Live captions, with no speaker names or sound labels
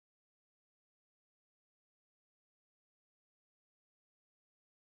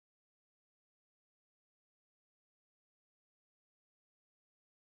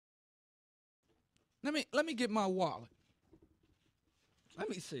Let me get my wallet. Let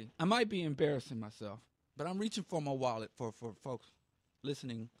me see. I might be embarrassing myself, but I'm reaching for my wallet for folks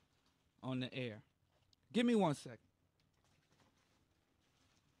listening on the air. Give me 1 second.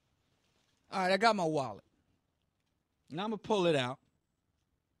 All right, I got my wallet. Now I'm going to pull it out.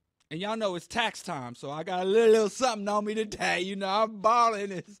 And y'all know it's tax time, so I got a little something on me today. You know, I'm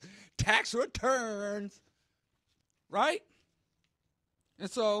balling. It's tax returns. Right? And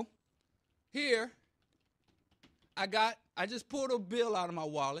so, here, I just pulled a bill out of my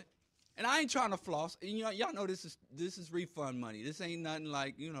wallet. And I ain't trying to floss. And y'all know this is refund money. This ain't nothing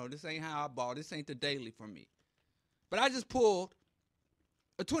like, this ain't how I bought. This ain't the daily for me. But I just pulled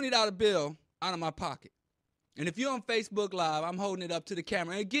a $20 bill out of my pocket. And if you're on Facebook Live, I'm holding it up to the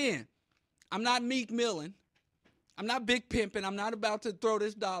camera. And again, I'm not Meek Millin. I'm not big pimping. I'm not about to throw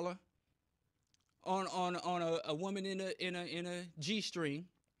this dollar on a woman in a G-string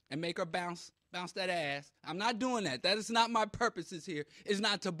and make her bounce that ass. I'm not doing that. That is not my purposes here. It's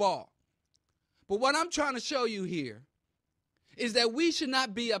not to ball. But what I'm trying to show you here is that we should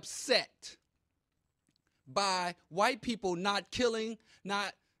not be upset by white people not killing,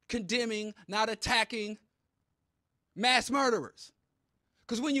 not condemning, not attacking mass murderers.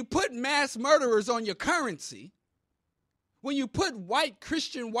 Because when you put mass murderers on your currency, when you put white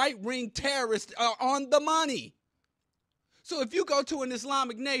Christian, white ring terrorists on the money. So if you go to an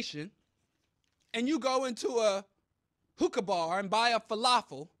Islamic nation and you go into a hookah bar and buy a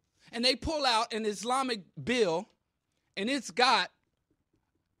falafel and they pull out an Islamic bill and it's got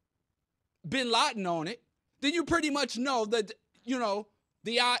bin Laden on it, then you pretty much know that,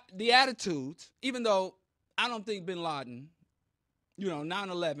 the attitudes, even though I don't think bin Laden,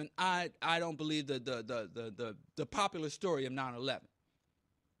 9/11, I don't believe the popular story of 9/11.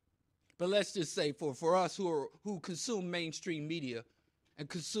 But let's just say for us who consume mainstream media and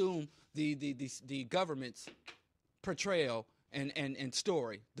consume the government's portrayal and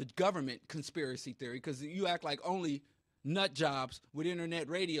story, the government conspiracy theory, because you act like only nut jobs with internet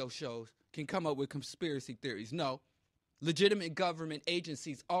radio shows can come up with conspiracy theories. No, legitimate government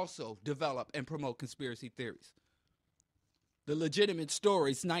agencies also develop and promote conspiracy theories. The legitimate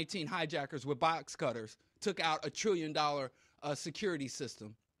stories, 19 hijackers with box cutters took out $1 trillion security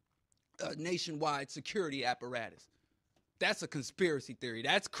system, a nationwide security apparatus. That's a conspiracy theory.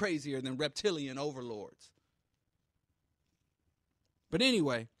 That's crazier than reptilian overlords. But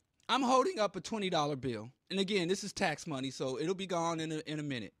anyway, I'm holding up a $20 bill. And again, this is tax money, so it'll be gone in a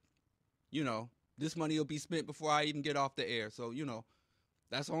minute. This money will be spent before I even get off the air. So,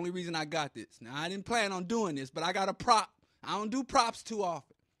 that's the only reason I got this. Now, I didn't plan on doing this, but I got a prop. I don't do props too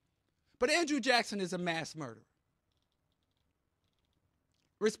often. But Andrew Jackson is a mass murderer,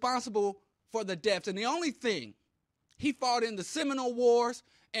 responsible for the deaths. And the only thing, he fought in the Seminole Wars.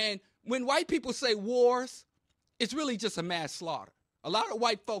 And when white people say wars, it's really just a mass slaughter. A lot of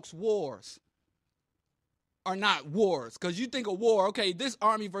white folks' wars are not wars. Because you think of war, okay, this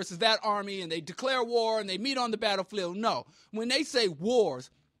army versus that army, and they declare war, and they meet on the battlefield. No. When they say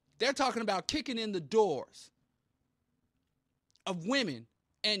wars, they're talking about kicking in the doors of women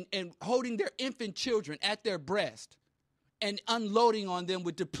and holding their infant children at their breast and unloading on them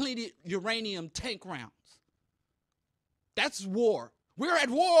with depleted uranium tank rounds. That's war. We're at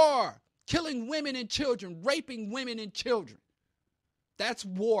war. Killing women and children, raping women and children. That's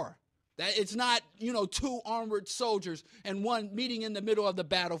war. That it's not, two armored soldiers and one meeting in the middle of the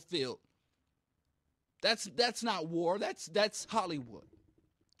battlefield. That's not war. That's Hollywood.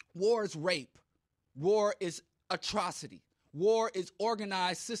 War is rape. War is atrocity. War is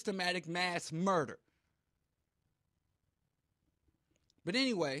organized, systematic mass murder. But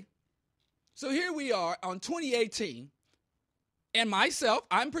anyway, so here we are on 2018, and myself,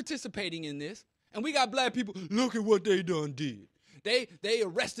 I'm participating in this, and we got black people, look at what they done did. They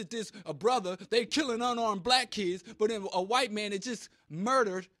arrested this a brother, they killing unarmed black kids, but then a white man that just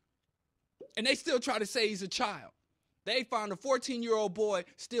murdered, and they still try to say he's a child. They found a 14-year-old boy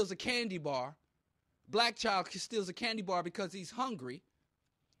steals a candy bar. Black child steals a candy bar because he's hungry.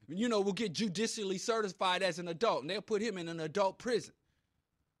 Will get judicially certified as an adult, and they'll put him in an adult prison.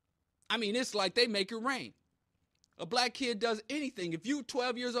 I mean, it's like they make it rain. A black kid does anything. If you're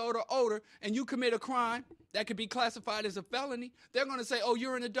 12 years old or older and you commit a crime that could be classified as a felony, they're going to say, oh,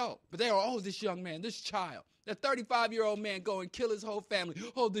 you're an adult. But they're, oh, this young man, this child. That 35-year-old man go and kill his whole family.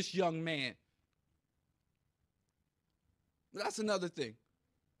 Oh, this young man. But that's another thing.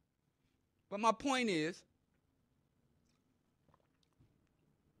 But my point is,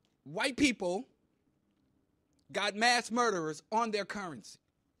 white people got mass murderers on their currency.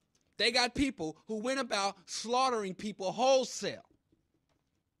 They got people who went about slaughtering people wholesale.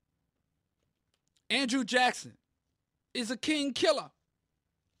 Andrew Jackson is a king killer.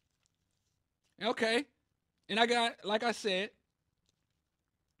 Okay. And I got, like I said,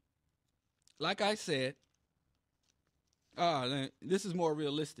 this is more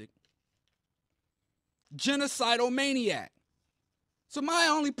realistic. Genocidal maniac. So my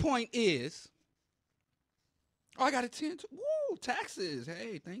only point is, I got a 10. Woo, taxes.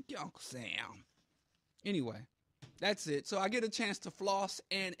 Hey, thank you, Uncle Sam. Anyway, that's it. So I get a chance to floss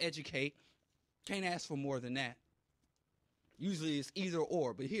and educate. Can't ask for more than that. Usually it's either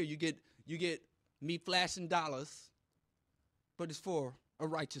or, but here you get me flashing dollars, but it's for a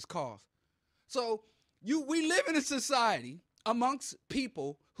righteous cause. So we live in a society amongst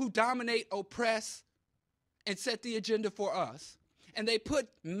people who dominate, oppress, and set the agenda for us, and they put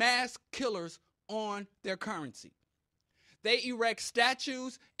mass killers on their currency. They erect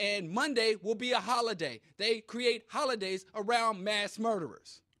statues, and Monday will be a holiday. They create holidays around mass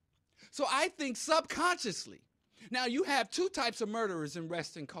murderers. So I think subconsciously, now you have two types of murderers in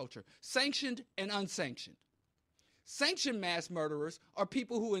Western culture, sanctioned and unsanctioned. Sanctioned mass murderers are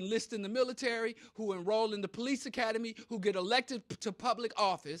people who enlist in the military, who enroll in the police academy, who get elected to public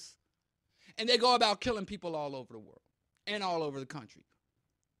office, and they go about killing people all over the world and all over the country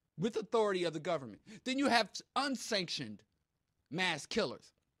with authority of the government. Then you have unsanctioned mass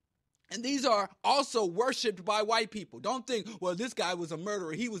killers. And these are also worshipped by white people. Don't think, well, this guy was a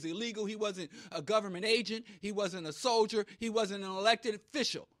murderer. He was illegal. He wasn't a government agent. He wasn't a soldier. He wasn't an elected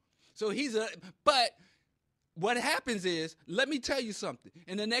official. But what happens is, let me tell you something.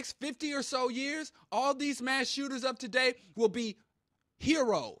 In the next 50 or so years, all these mass shooters of today will be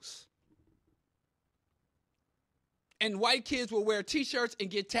heroes. And white kids will wear t-shirts and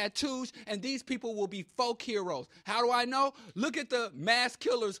get tattoos, and these people will be folk heroes. How do I know? Look at the mass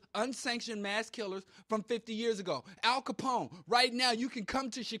killers, unsanctioned mass killers from 50 years ago. Al Capone. Right now, you can come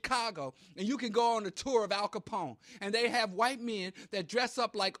to Chicago, and you can go on a tour of Al Capone. And they have white men that dress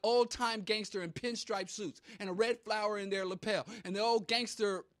up like old-time gangster in pinstripe suits and a red flower in their lapel, and the old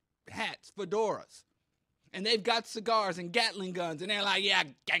gangster hats, fedoras. And they've got cigars and Gatling guns, and they're like, yeah,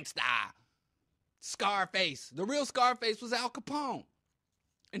 gangsta. Scarface. The real Scarface was Al Capone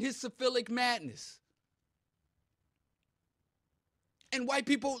and his syphilitic madness. And white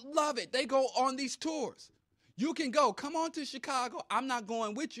people love it. They go on these tours. You can go. Come on to Chicago. I'm not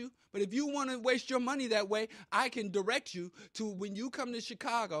going with you. But if you want to waste your money that way, I can direct you to when you come to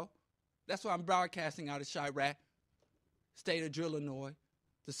Chicago. That's why I'm broadcasting out of Chirac, state of Illinois,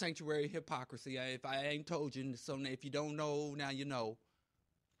 the sanctuary of hypocrisy. If I ain't told you, so if you don't know, now you know.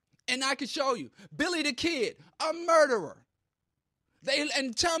 And I can show you. Billy the Kid, a murderer.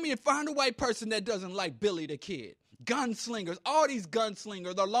 And tell me, find a white person that doesn't like Billy the Kid. Gunslingers, all these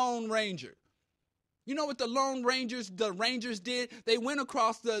gunslingers, the Lone Ranger. You know what the Rangers did? They went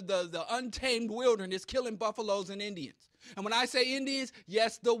across the untamed wilderness killing buffaloes and Indians. And when I say Indians,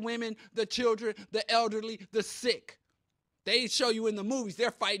 yes, the women, the children, the elderly, the sick. They show you in the movies, they're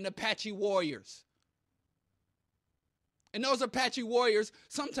fighting Apache warriors. And those Apache warriors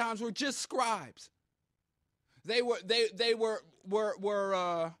sometimes were just scribes. They were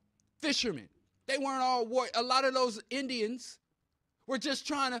fishermen. They weren't all warriors. A lot of those Indians were just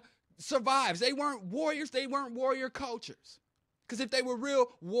trying to survive. They weren't warriors. They weren't warrior cultures. Because if they were real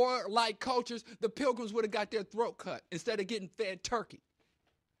warlike cultures, the Pilgrims would have got their throat cut instead of getting fed turkey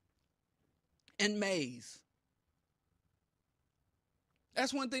and maize.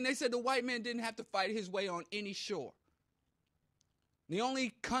 That's one thing they said. The white man didn't have to fight his way on any shore. The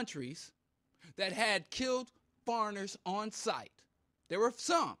only countries that had killed foreigners on sight, there were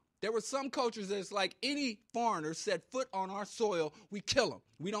some. There were some cultures that's like any foreigner set foot on our soil, we kill them.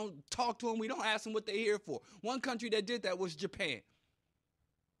 We don't talk to them. We don't ask them what they're here for. One country that did that was Japan.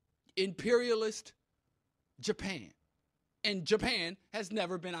 Imperialist Japan. And Japan has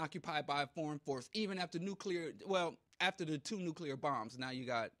never been occupied by a foreign force, even after after the 2 nuclear bombs. Now you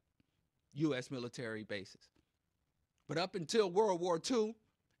got U.S. military bases. But up until World War II,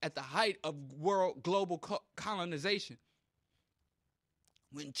 at the height of global colonization,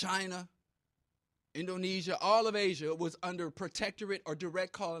 when China, Indonesia, all of Asia was under protectorate or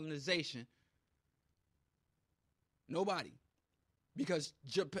direct colonization, nobody. Because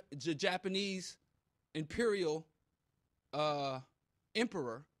the Japanese imperial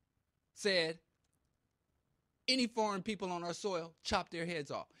emperor said, any foreign people on our soil, chop their heads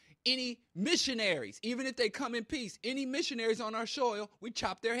off. Any missionaries, even if they come in peace, any missionaries on our soil, we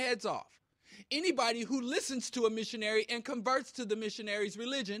chop their heads off. Anybody who listens to a missionary and converts to the missionary's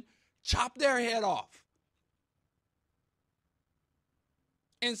religion, chop their head off.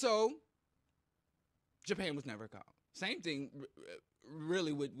 And so, Japan was never called. Same thing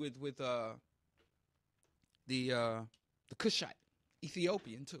really with Cushite,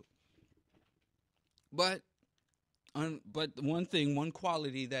 Ethiopian too. But one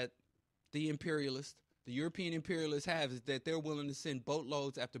quality that the European imperialists have is that they're willing to send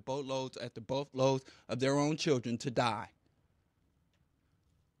boatloads after boatloads after boatloads of their own children to die.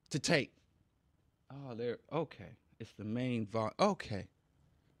 To take. Oh, okay. It's the main okay.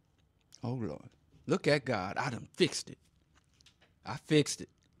 Oh, Lord. Look at God. I done fixed it. I fixed it.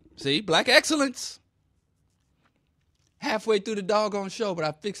 See, black excellence. Halfway through the doggone show, but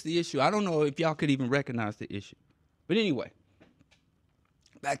I fixed the issue. I don't know if y'all could even recognize the issue. But anyway,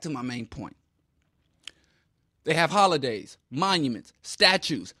 back to my main point. They have holidays, monuments,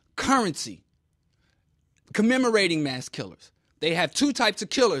 statues, currency, commemorating mass killers. They have two types of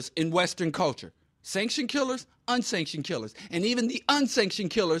killers in Western culture. Sanctioned killers, unsanctioned killers. And even the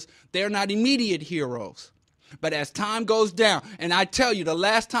unsanctioned killers, they're not immediate heroes. But as time goes down, and I tell you, the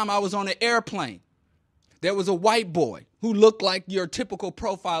last time I was on an airplane, there was a white boy who looked like your typical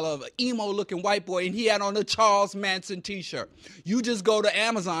profile of an emo-looking white boy, and he had on a Charles Manson t-shirt. You just go to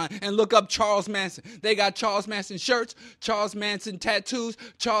Amazon and look up Charles Manson. They got Charles Manson shirts, Charles Manson tattoos,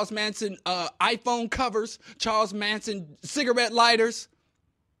 Charles Manson iPhone covers, Charles Manson cigarette lighters.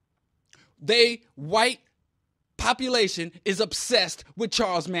 White population is obsessed with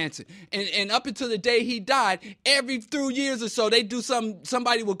Charles Manson. And up until the day he died, every few years or so, they do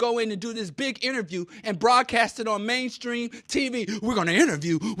somebody will go in and do this big interview and broadcast it on mainstream TV. We're going to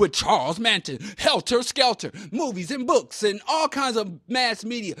interview with Charles Manson, helter skelter, movies and books and all kinds of mass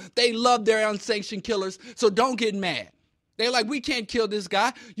media. They love their unsanctioned killers, so don't get mad. They're like, we can't kill this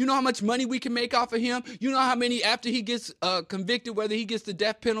guy. You know how much money we can make off of him? You know how many after he gets convicted, whether he gets the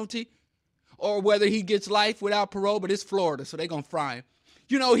death penalty or whether he gets life without parole, but it's Florida, so they're going to fry him.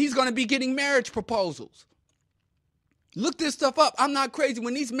 You know, he's going to be getting marriage proposals. Look this stuff up. I'm not crazy.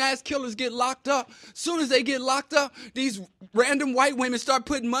 When these mass killers get locked up, as soon as they get locked up, these random white women start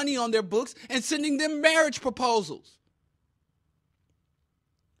putting money on their books and sending them marriage proposals.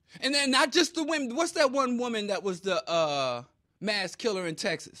 And then not just the women. What's that one woman that was the mass killer in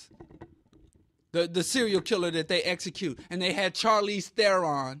Texas? The serial killer that they execute. And they had Charlize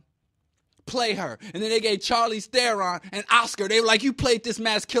Theron play her. And then they gave Charlize Theron an Oscar. They were like, you played this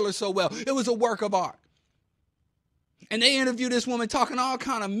mass killer so well. It was a work of art. And they interviewed this woman talking all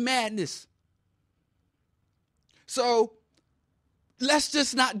kind of madness. So let's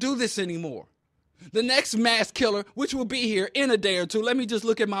just not do this anymore. The next mass killer, which will be here in a day or two. Let me just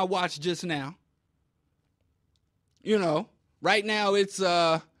look at my watch just now. You know, right now it's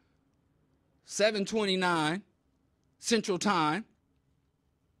 7:29 Central Time.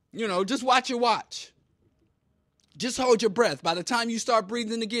 You know, just watch your watch. Just hold your breath. By the time you start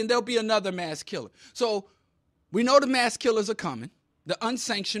breathing again, there'll be another mass killer. So we know the mass killers are coming. The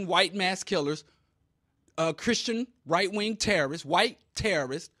unsanctioned white mass killers, Christian right-wing terrorists, white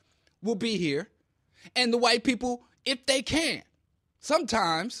terrorists will be here. And the white people, if they can,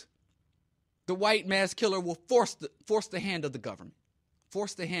 sometimes the white mass killer will force the hand of the government,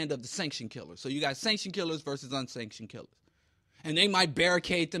 force the hand of the sanctioned killers. So you got sanctioned killers versus unsanctioned killers. And they might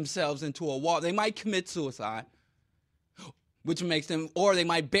barricade themselves into a wall. They might commit suicide, which makes them, or they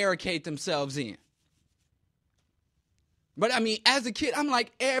might barricade themselves in. But I mean, as a kid, I'm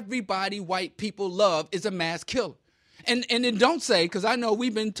like, everybody white people love is a mass killer. And then don't say, because I know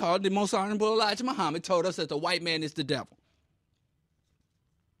we've been taught, the most honorable Elijah Muhammad told us that the white man is the devil.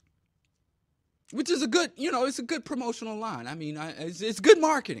 Which is a good, you know, it's a good promotional line. I mean, it's good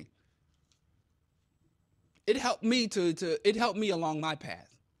marketing. It helped me it helped me along my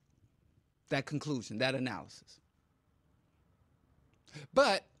path. That conclusion, that analysis.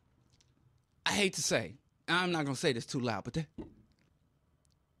 But I hate to say, I'm not going to say this too loud, but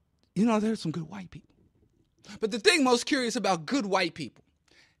there's some good white people. But the thing most curious about good white people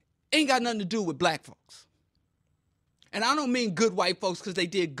ain't got nothing to do with black folks. And I don't mean good white folks because they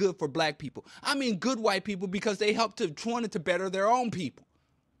did good for black people. I mean good white people because they wanted to better their own people.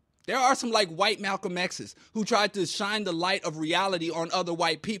 There are some like white Malcolm X's who tried to shine the light of reality on other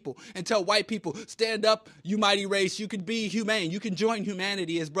white people and tell white people, stand up, you mighty race, you can be humane, you can join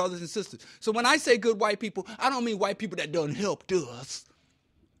humanity as brothers and sisters. So when I say good white people, I don't mean white people that done helped us.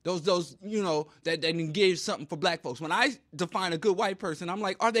 Those that can give something for black folks. When I define a good white person, I'm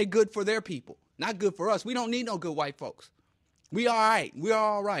like, are they good for their people? Not good for us. We don't need no good white folks. We all right. We're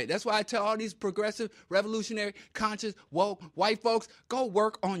all right. That's why I tell all these progressive, revolutionary, conscious, woke, white folks, go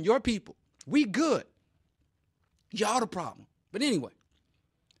work on your people. We good. Y'all the problem. But anyway,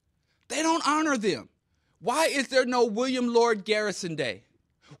 they don't honor them. Why is there no William Lord Garrison Day?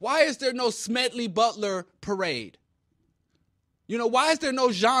 Why is there no Smedley Butler parade? You know, why is there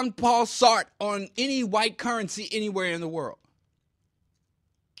no Jean-Paul Sartre on any white currency anywhere in the world?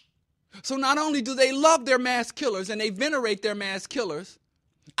 So not only do they love their mass killers and they venerate their mass killers,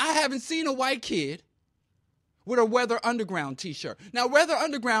 I haven't seen a white kid with a Weather Underground t-shirt. Now, Weather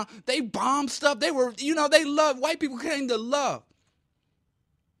Underground, they bombed stuff. They were, they love, white people came to love.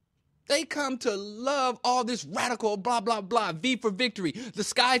 They come to love all this radical blah, blah, blah, V for victory, the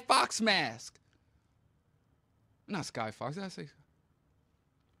Sky Fox mask. Not Sky Fox, did I say?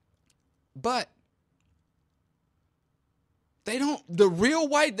 But they don't, the real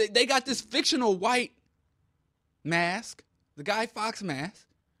white, they got this fictional white mask, the Guy Fawkes mask.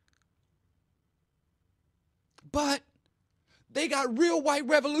 But they got real white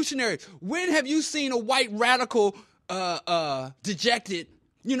revolutionaries. When have you seen a white radical dejected?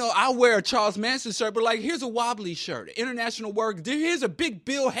 I'll wear a Charles Manson shirt, but here's a wobbly shirt, international work. Here's a big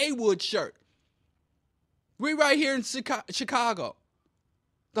Bill Haywood shirt. We're right here in Chicago,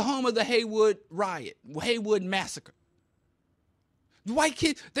 the home of the Haywood riot, Haywood massacre. The white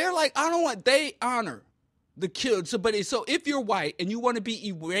kids, they're like, they honor the kids. So if you're white and you want to be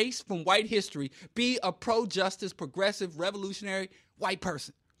erased from white history, be a pro-justice, progressive, revolutionary white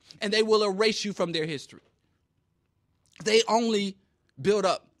person. And they will erase you from their history. They only build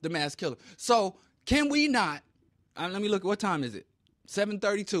up the mass killer. So can we not, let me look, what time is it?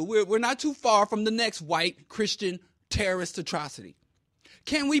 7:32. We're not too far from the next white Christian terrorist atrocity.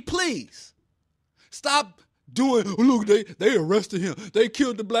 Can we please stop doing, look, they arrested him. They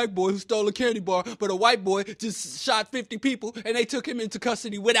killed the black boy who stole a candy bar, but a white boy just shot 50 people and they took him into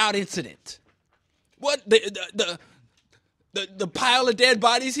custody without incident. What, the pile of dead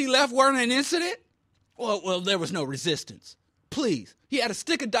bodies he left weren't an incident? Well, there was no resistance. Please. He had a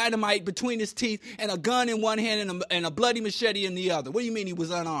stick of dynamite between his teeth and a gun in one hand and a bloody machete in the other. What do you mean he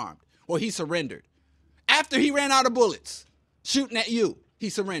was unarmed? Or he surrendered? After he ran out of bullets shooting at you, he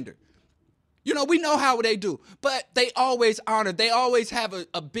surrendered. We know how they do, but they always honor, they always have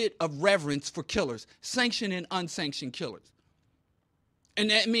a bit of reverence for killers, sanctioned and unsanctioned killers.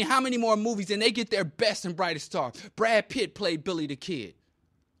 And how many more movies, and they get their best and brightest stars. Brad Pitt played Billy the Kid.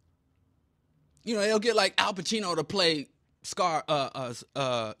 They'll get Al Pacino to play Scarface,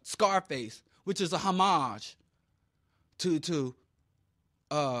 which is a homage to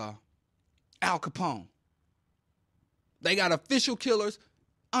Al Capone. They got official killers,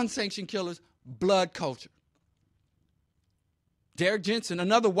 unsanctioned killers, blood culture. Derrick Jensen,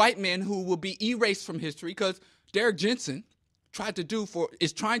 another white man who will be erased from history because Derrick Jensen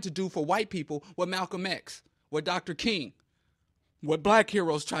is trying to do for white people what Malcolm X, what Dr. King, what black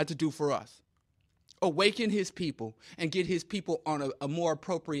heroes tried to do for us. Awaken his people and get his people on a more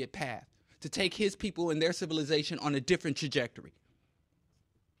appropriate path, to take his people and their civilization on a different trajectory.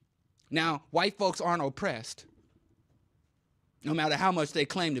 Now, white folks aren't oppressed, no matter how much they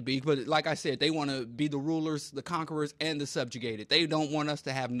claim to be, but like I said, they want to be the rulers, the conquerors, and the subjugated. They don't want us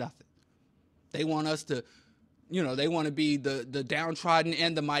to have nothing. They want us to, they want to be the downtrodden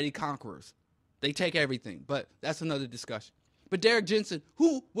and the mighty conquerors. They take everything, but that's another discussion. But Derrick Jensen,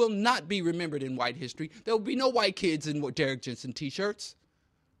 who will not be remembered in white history, there will be no white kids in Derrick Jensen t-shirts.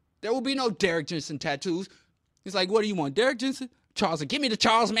 There will be no Derrick Jensen tattoos. He's like, what do you want, Derrick Jensen? Charles, give me the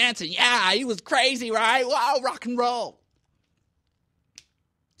Charles Manson. Yeah, he was crazy, right? Wow, rock and roll.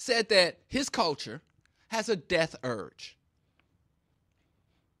 Said that his culture has a death urge.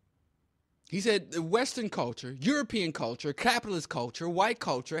 He said the Western culture, European culture, capitalist culture, white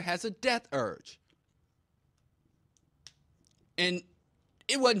culture has a death urge. And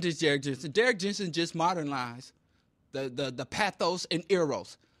it wasn't just Derrick Jensen. Derrick Jensen just modernized the pathos and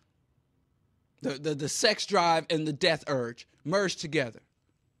eros. The sex drive and the death urge merged together.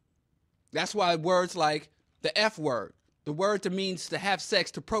 That's why words like the F word, the word that means to have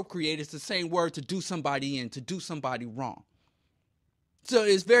sex, to procreate, is the same word to do somebody in, to do somebody wrong. So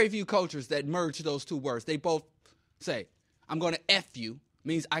there's very few cultures that merge those two words. They both say, I'm going to F you,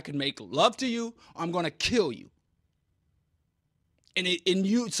 means I can make love to you, or I'm going to kill you. And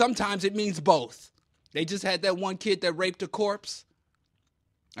sometimes it means both. They just had that one kid that raped a corpse.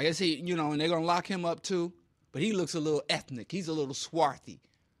 I guess and they're going to lock him up too. But he looks a little ethnic. He's a little swarthy.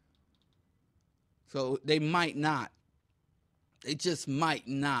 So they might not. They just might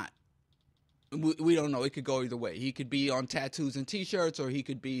not. We don't know. It could go either way. He could be on tattoos and t-shirts, or he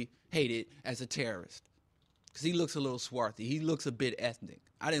could be hated as a terrorist. Because he looks a little swarthy. He looks a bit ethnic.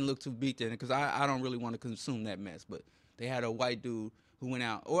 I didn't look too beat then because I don't really want to consume that mess. But they had a white dude who went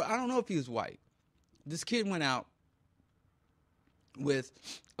out, or I don't know if he was white. This kid went out with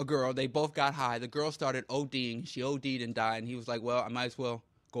a girl. They both got high. The girl started ODing. She OD'd and died. And he was like, well, I might as well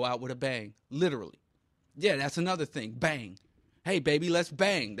go out with a bang. Literally. Yeah, that's another thing. Bang. Hey, baby, let's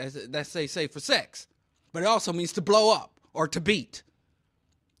bang. That's say for sex. But it also means to blow up or to beat.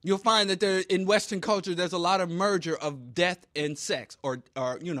 You'll find that in Western culture, there's a lot of merger of death and sex, or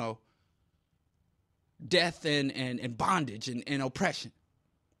death and bondage and oppression.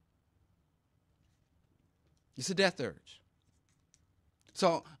 It's a death urge.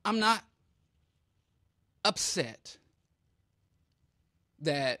 So I'm not upset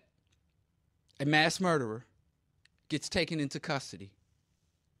that a mass murderer gets taken into custody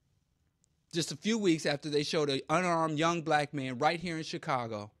just a few weeks after they showed an unarmed young black man right here in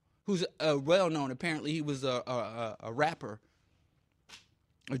Chicago, who's well known. Apparently, he was a rapper,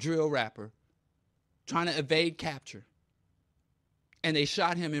 a drill rapper, trying to evade capture. And they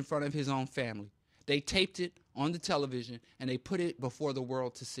shot him in front of his own family. They taped it on the television, and they put it before the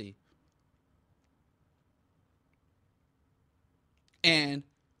world to see. And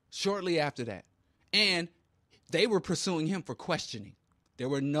shortly after that, and they were pursuing him for questioning. There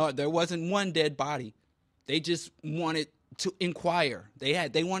wasn't one dead body. They just wanted to inquire.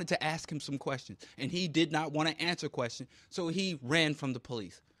 They wanted to ask him some questions, and he did not want to answer questions, so he ran from the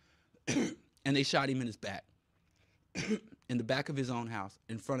police. And they shot him in his back, in the back of his own house,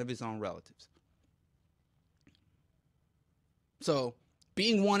 in front of his own relatives. So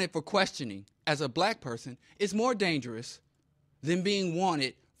being wanted for questioning as a black person is more dangerous than being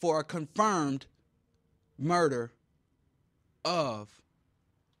wanted for a confirmed murder of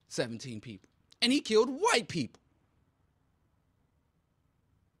 17 people. And he killed white people.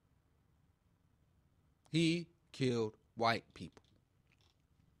 He killed white people.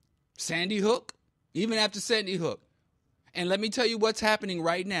 Sandy Hook, even after Sandy Hook. And let me tell you what's happening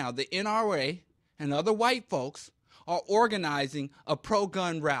right now. The NRA and other white folks are organizing a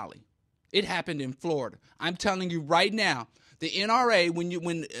pro-gun rally. It happened in Florida. I'm telling you right now, the NRA,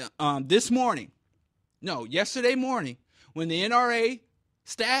 yesterday morning, when the NRA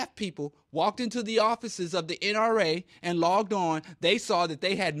staff people walked into the offices of the NRA and logged on, they saw that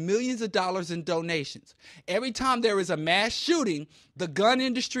they had millions of dollars in donations. Every time there is a mass shooting, the gun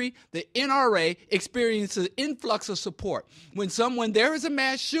industry, the NRA experiences an influx of support. When there is a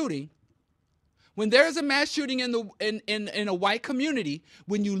mass shooting, in a white community,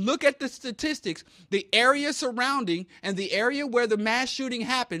 when you look at the statistics, the area surrounding and the area where the mass shooting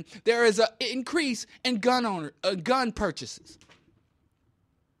happened, there is an increase in gun purchases.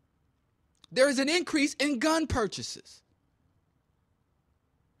 There is an increase in gun purchases.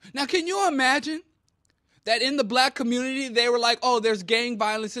 Now, can you imagine that in the black community, they were like, oh, there's gang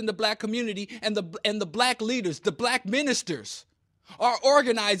violence in the black community, and the black leaders, the black ministers, are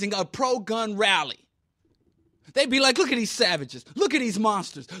organizing a pro-gun rally. They'd be like, look at these savages. Look at these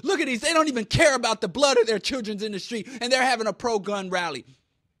monsters. Look at these. They don't even care about the blood of their children in the street, and they're having a pro-gun rally.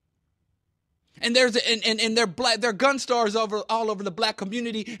 And they're gun stars all over the black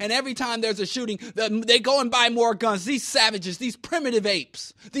community, and every time there's a shooting, they go and buy more guns. These savages, these primitive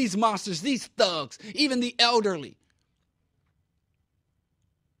apes, these monsters, these thugs, even the elderly.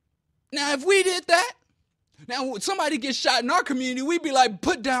 Now, if we did that, now somebody gets shot in our community, we'd be like,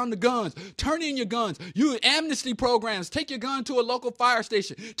 put down the guns, turn in your guns. You amnesty programs, take your gun to a local fire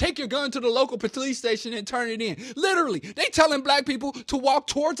station, take your gun to the local police station and turn it in. Literally, they telling black people to walk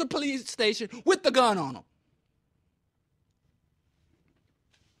towards a police station with the gun on them.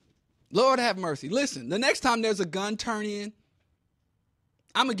 Lord have mercy. Listen, the next time there's a gun turn in,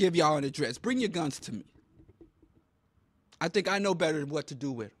 I'm going to give y'all an address. Bring your guns to me. I think I know better what to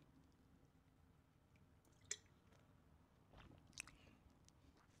do with them.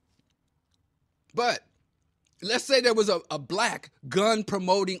 But let's say there was a black gun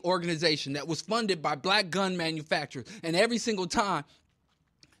promoting organization that was funded by black gun manufacturers, and every single time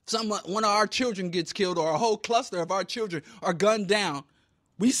one of our children gets killed or a whole cluster of our children are gunned down,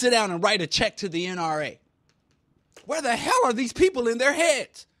 we sit down and write a check to the NRA. Where the hell are these people in their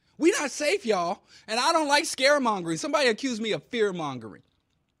heads? We not safe, y'all, and I don't like scaremongering. Somebody accused me of fear-mongering.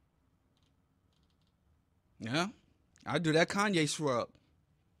 Yeah, I do that Kanye shrug.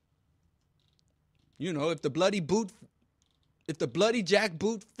 You know, if the bloody jack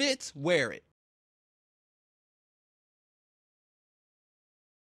boot fits, wear it.